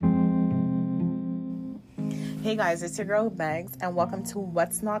Hey guys, it's your girl Megs, and welcome to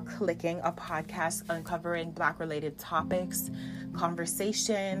What's Not Clicking, a podcast uncovering Black-related topics,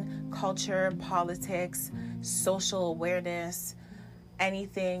 conversation, culture, politics, social awareness,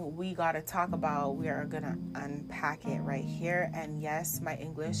 anything we gotta talk about. We are gonna unpack it right here. And yes, my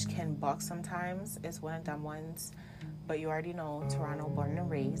English can buck sometimes. It's one of them ones, but you already know, Toronto born and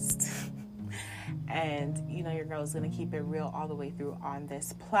raised. And you know your girl's gonna keep it real all the way through on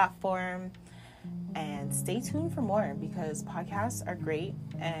this platform. And stay tuned for more because podcasts are great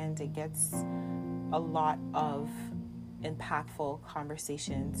and it gets a lot of impactful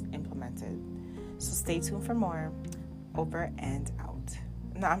conversations implemented. So stay tuned for more. Over and out.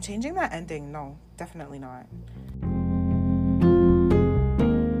 No, I'm changing that ending. No, definitely not.